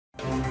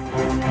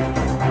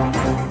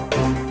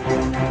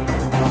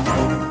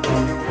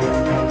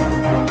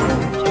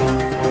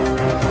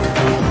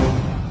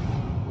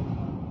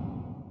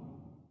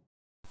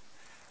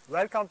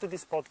Welcome to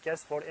this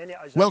podcast for any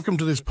Ajax. Welcome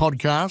to this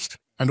podcast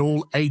and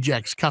all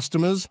Ajax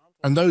customers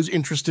and those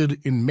interested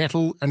in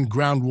metal and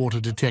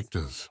groundwater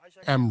detectors.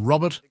 I'm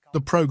Robert,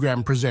 the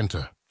program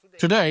presenter.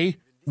 Today,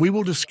 we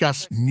will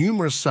discuss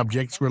numerous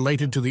subjects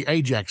related to the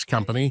Ajax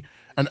Company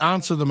and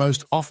answer the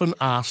most often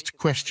asked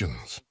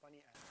questions.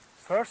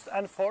 First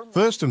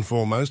and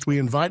foremost, we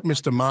invite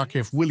Mr. Mark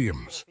F.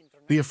 Williams,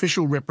 the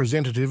official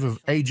representative of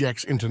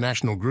Ajax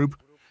International Group,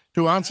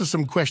 to answer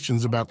some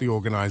questions about the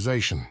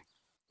organization.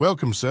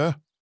 Welcome, sir.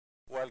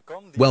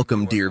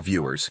 Welcome, dear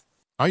viewers.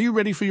 Are you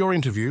ready for your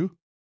interview?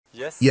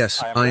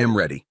 Yes, I am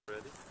ready.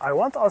 I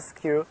won't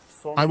ask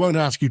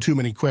you too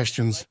many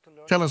questions.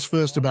 Tell us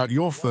first about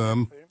your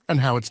firm and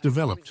how it's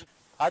developed.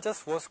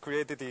 Ajax was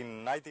created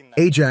in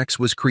 1990. Ajax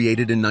was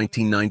created in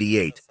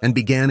 1998 and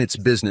began its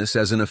business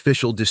as an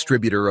official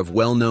distributor of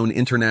well-known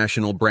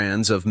international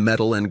brands of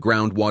metal and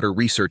groundwater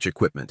research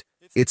equipment.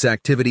 Its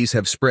activities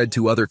have spread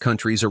to other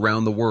countries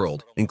around the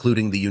world,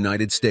 including the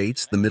United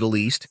States, the Middle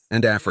East,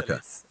 and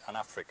Africa.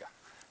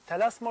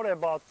 Tell us more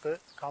about the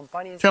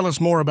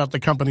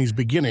company's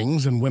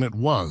beginnings and when it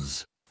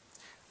was.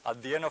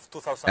 At the end of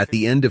At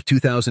the end of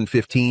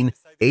 2015,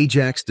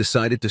 Ajax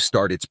decided to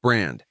start its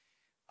brand.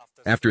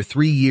 After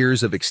 3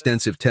 years of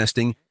extensive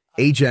testing,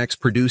 Ajax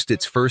produced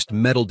its first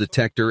metal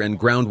detector and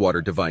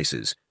groundwater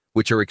devices,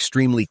 which are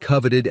extremely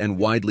coveted and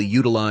widely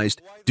utilized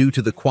due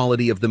to the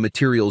quality of the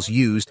materials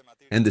used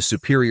and the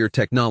superior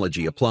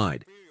technology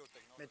applied.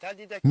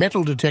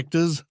 Metal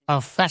detectors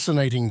are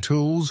fascinating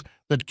tools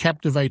that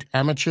captivate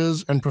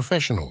amateurs and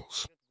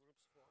professionals.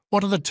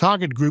 What are the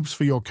target groups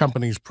for your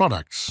company's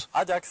products?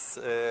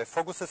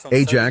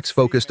 Ajax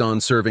focused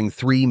on serving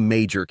 3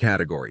 major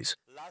categories.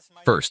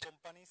 First,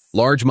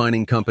 large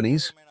mining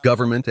companies,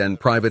 government and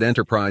private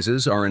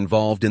enterprises are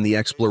involved in the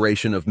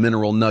exploration of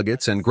mineral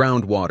nuggets and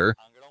groundwater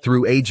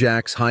through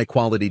Ajax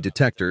high-quality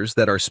detectors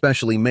that are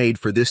specially made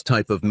for this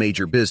type of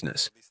major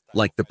business,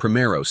 like the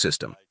Primero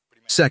system.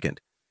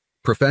 Second,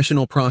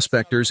 professional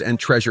prospectors and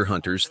treasure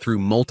hunters through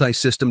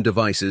multi-system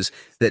devices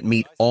that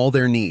meet all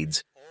their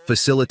needs,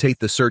 facilitate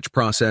the search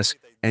process,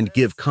 and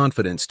give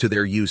confidence to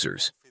their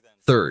users.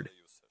 Third,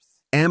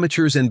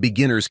 amateurs and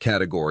beginners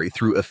category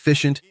through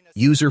efficient,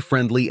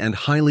 user-friendly, and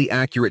highly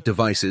accurate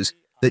devices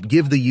that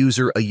give the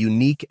user a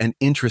unique and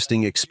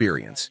interesting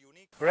experience.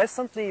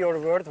 Recently, your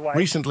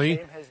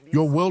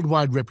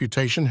worldwide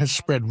reputation has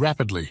spread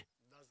rapidly.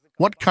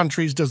 What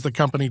countries does the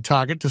company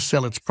target to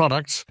sell its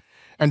products,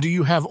 and do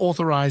you have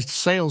authorized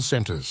sales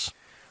centers?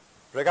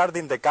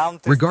 Regarding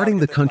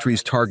the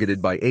countries targeted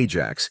by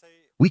Ajax,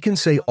 we can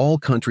say all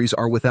countries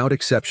are without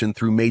exception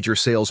through major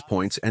sales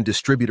points and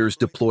distributors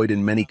deployed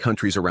in many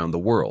countries around the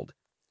world,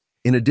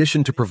 in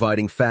addition to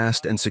providing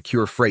fast and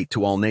secure freight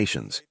to all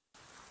nations.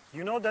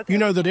 You know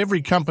that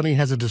every company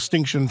has a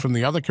distinction from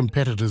the other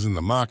competitors in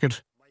the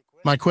market.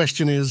 My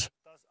question is,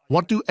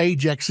 what do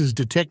Ajax's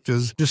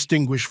detectors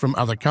distinguish from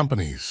other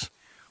companies?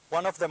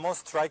 One of the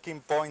most striking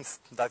points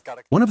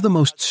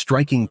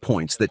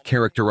that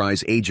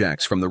characterize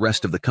Ajax from the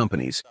rest of the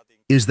companies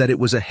is that it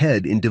was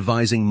ahead in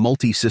devising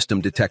multi-system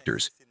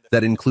detectors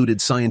that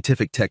included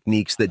scientific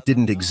techniques that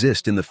didn't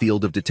exist in the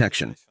field of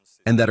detection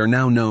and that are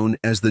now known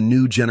as the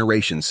new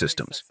generation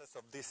systems.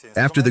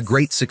 After the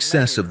great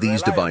success of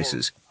these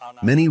devices,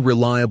 many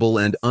reliable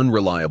and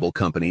unreliable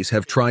companies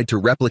have tried to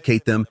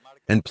replicate them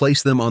and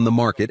place them on the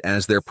market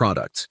as their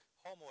products.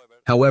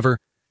 However,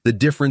 the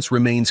difference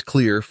remains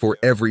clear for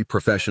every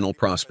professional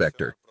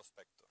prospector.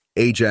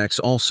 Ajax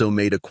also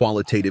made a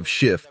qualitative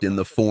shift in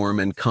the form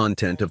and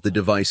content of the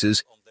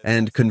devices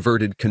and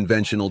converted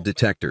conventional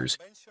detectors,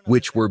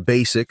 which were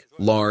basic,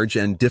 large,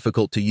 and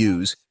difficult to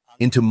use,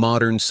 into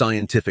modern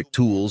scientific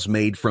tools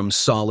made from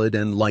solid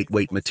and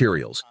lightweight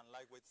materials,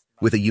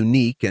 with a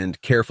unique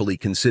and carefully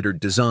considered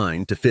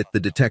design to fit the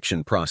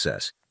detection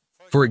process.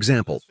 For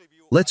example,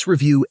 let's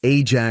review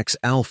Ajax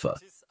Alpha,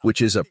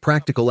 which is a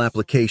practical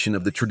application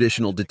of the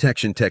traditional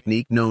detection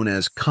technique known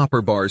as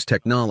copper bars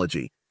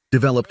technology,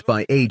 developed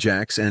by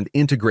Ajax and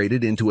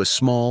integrated into a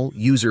small,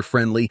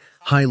 user-friendly,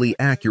 highly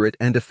accurate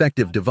and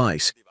effective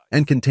device,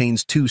 and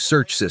contains 2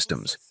 search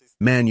systems: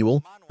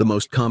 manual, the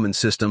most common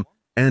system,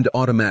 and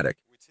automatic,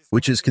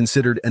 which is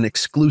considered an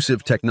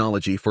exclusive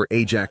technology for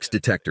Ajax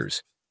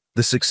detectors.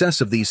 The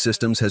success of these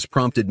systems has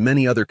prompted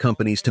many other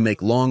companies to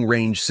make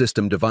long-range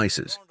system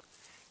devices.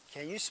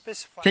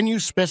 Can you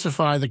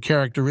specify the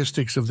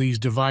characteristics of these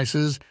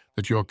devices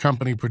that your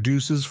company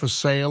produces for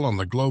sale on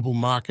the global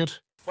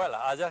market?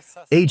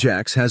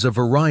 Ajax has a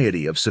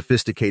variety of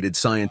sophisticated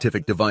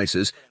scientific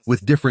devices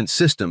with different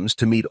systems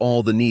to meet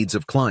all the needs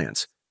of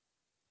clients.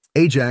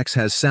 Ajax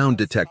has sound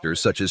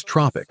detectors such as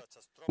Tropic,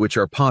 which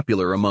are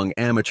popular among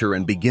amateur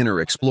and beginner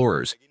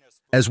explorers,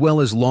 as well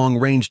as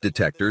long-range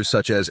detectors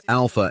such as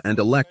Alpha and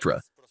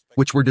Electra,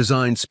 which were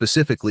designed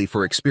specifically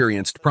for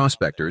experienced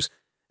prospectors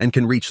and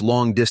can reach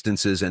long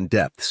distances and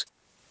depths.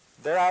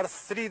 There are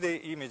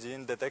 3D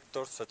imaging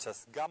detectors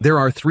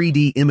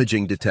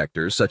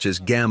such as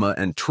Gamma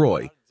and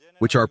Troy,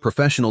 which are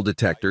professional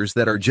detectors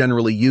that are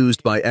generally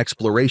used by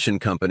exploration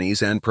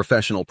companies and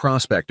professional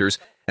prospectors,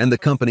 and the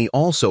company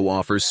also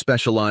offers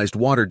specialized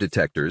water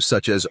detectors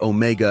such as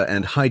Omega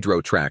and Hydro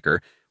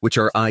Tracker, which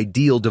are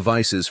ideal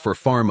devices for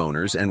farm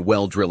owners and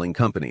well drilling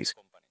companies.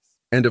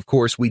 And of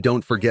course, we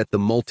don't forget the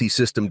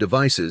multi-system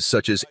devices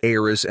such as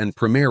Ares and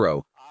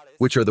Primero,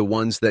 which are the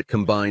ones that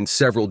combine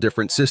several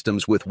different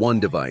systems with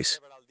one device.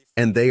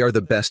 And they are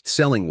the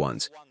best-selling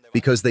ones,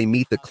 because they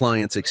meet the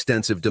client's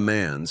extensive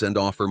demands and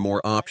offer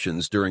more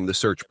options during the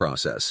search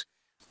process.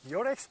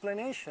 Your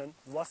explanation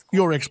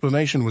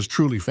was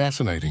truly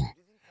fascinating,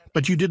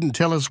 but you didn't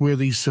tell us where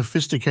these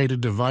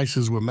sophisticated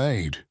devices were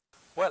made.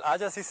 Well,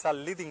 Ajax is a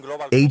leading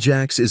global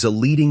Ajax is a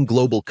leading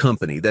global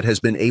company that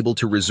has been able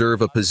to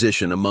reserve a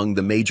position among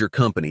the major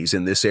companies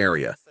in this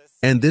area,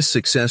 and this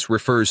success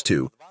refers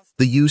to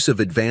the use of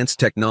advanced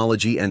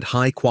technology and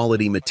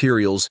high-quality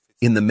materials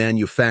in the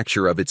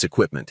manufacture of its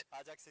equipment.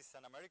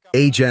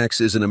 Ajax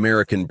is an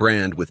American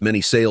brand with many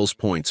sales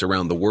points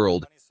around the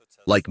world,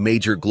 like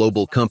major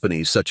global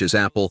companies such as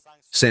Apple,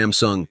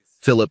 Samsung,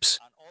 Philips,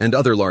 and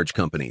other large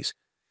companies,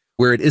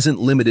 where it isn't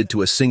limited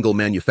to a single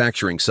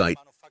manufacturing site,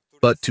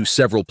 but to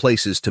several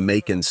places to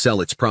make and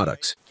sell its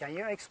products.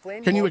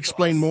 Can you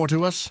explain more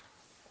to us?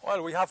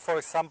 Well, we have, for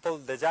example,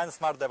 the giant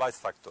smart device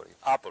factory,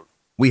 Apple.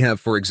 We have,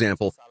 for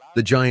example,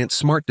 the giant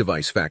smart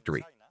device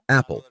factory,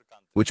 Apple,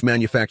 which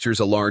manufactures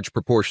a large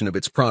proportion of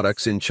its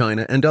products in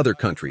China and other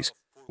countries,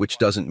 which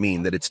doesn't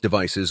mean that its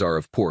devices are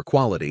of poor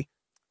quality,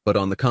 but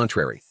on the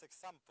contrary.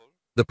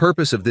 The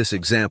purpose of this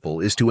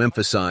example is to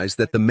emphasize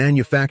that the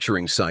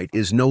manufacturing site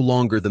is no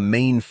longer the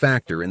main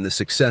factor in the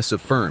success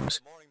of firms,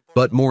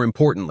 but more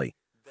importantly,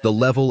 the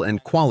level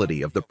and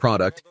quality of the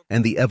product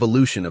and the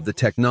evolution of the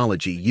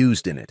technology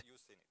used in it.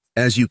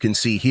 As you can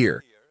see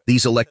here,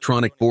 these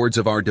electronic boards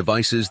of our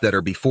devices that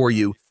are before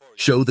you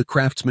show the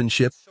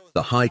craftsmanship,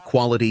 the high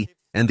quality,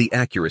 and the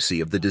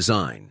accuracy of the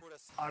design.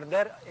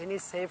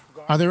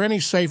 Are there any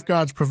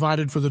safeguards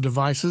provided for the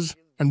devices,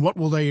 and what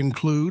will they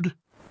include?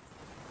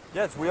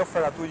 Yes, we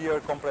offer a 2-year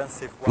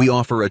comprehensive We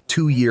offer a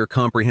 2-year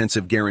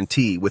comprehensive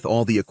guarantee with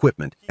all the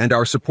equipment, and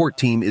our support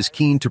team is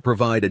keen to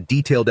provide a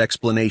detailed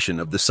explanation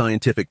of the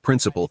scientific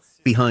principle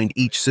behind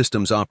each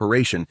system's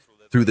operation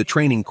through the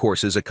training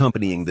courses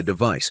accompanying the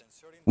device,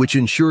 which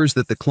ensures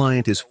that the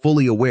client is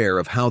fully aware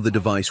of how the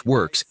device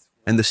works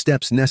and the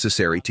steps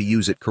necessary to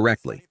use it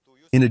correctly.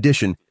 In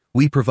addition,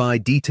 we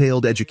provide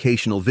detailed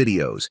educational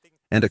videos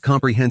and a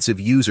comprehensive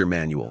user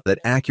manual that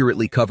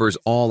accurately covers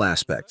all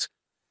aspects.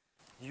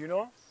 You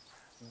know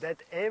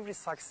that every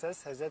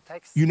success has a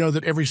tax. You know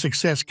that every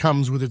success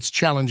comes with its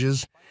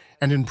challenges,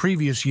 and in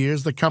previous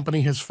years the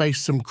company has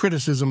faced some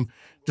criticism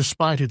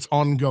despite its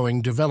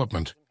ongoing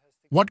development.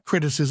 What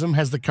criticism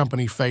has the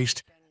company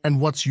faced,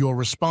 and what's your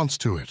response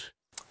to it?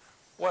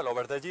 Well,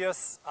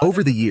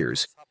 over the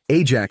years,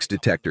 Ajax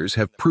detectors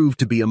have proved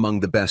to be among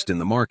the best in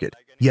the market.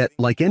 Yet,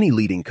 like any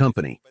leading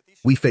company,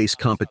 we face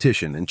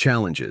competition and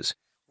challenges.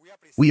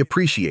 We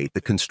appreciate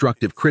the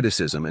constructive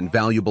criticism and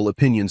valuable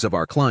opinions of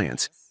our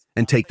clients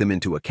and take them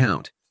into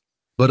account.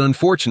 But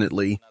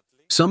unfortunately,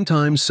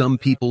 sometimes some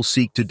people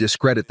seek to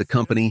discredit the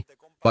company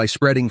by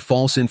spreading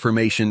false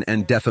information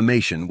and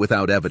defamation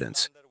without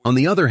evidence. On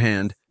the other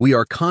hand, we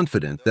are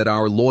confident that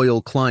our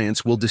loyal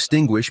clients will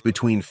distinguish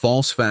between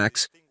false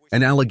facts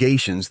and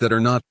allegations that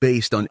are not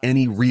based on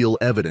any real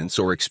evidence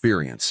or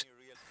experience.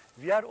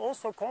 we are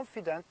also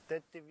confident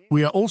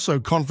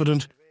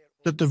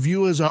that the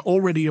viewers are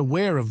already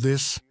aware of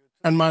this.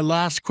 And my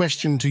last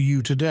question to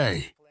you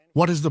today: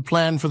 what is the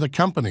plan for the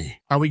company?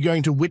 Are we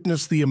going to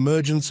witness the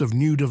emergence of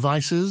new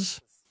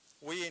devices?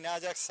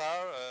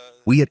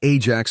 We at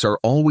Ajax are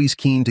always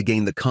keen to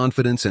gain the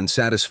confidence and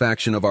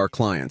satisfaction of our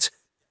clients,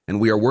 and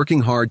we are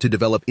working hard to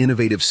develop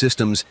innovative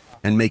systems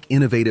and make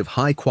innovative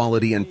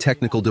high-quality and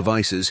technical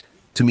devices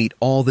to meet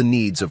all the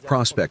needs of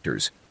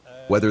prospectors,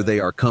 whether they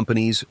are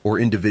companies or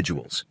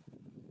individuals.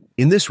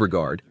 In this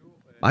regard,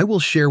 I will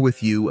share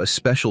with you a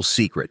special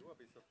secret.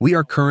 We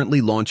are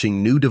currently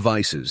launching new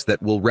devices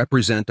that will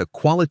represent a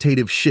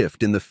qualitative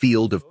shift in the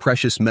field of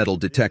precious metal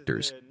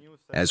detectors.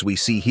 As we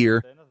see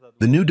here,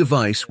 the new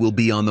device will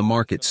be on the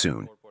market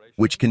soon,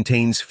 which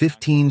contains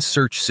 15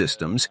 search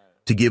systems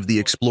to give the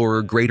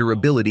explorer greater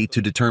ability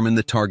to determine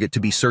the target to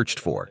be searched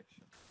for.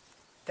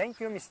 Thank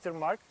you, Mr.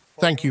 Mark.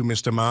 Thank you,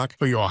 Mr. Mark,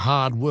 for your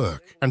hard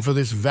work and for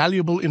this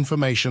valuable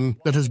information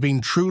that has been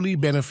truly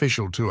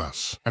beneficial to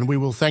us. And we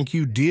will thank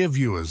you, dear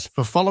viewers,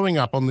 for following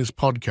up on this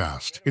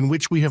podcast, in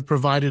which we have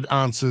provided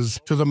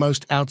answers to the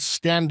most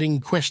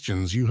outstanding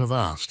questions you have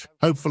asked.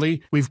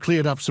 Hopefully, we've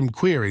cleared up some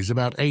queries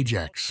about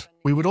Ajax.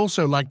 We would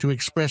also like to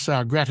express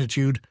our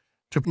gratitude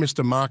to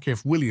Mr. Mark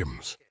F.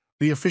 Williams,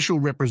 the official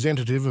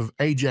representative of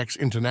Ajax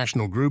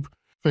International Group,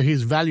 for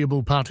his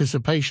valuable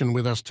participation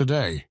with us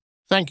today.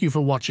 Thank you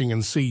for watching,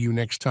 and see you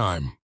next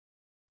time.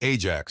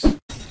 Ajax,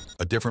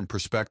 a different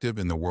perspective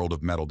in the world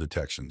of metal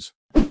detections.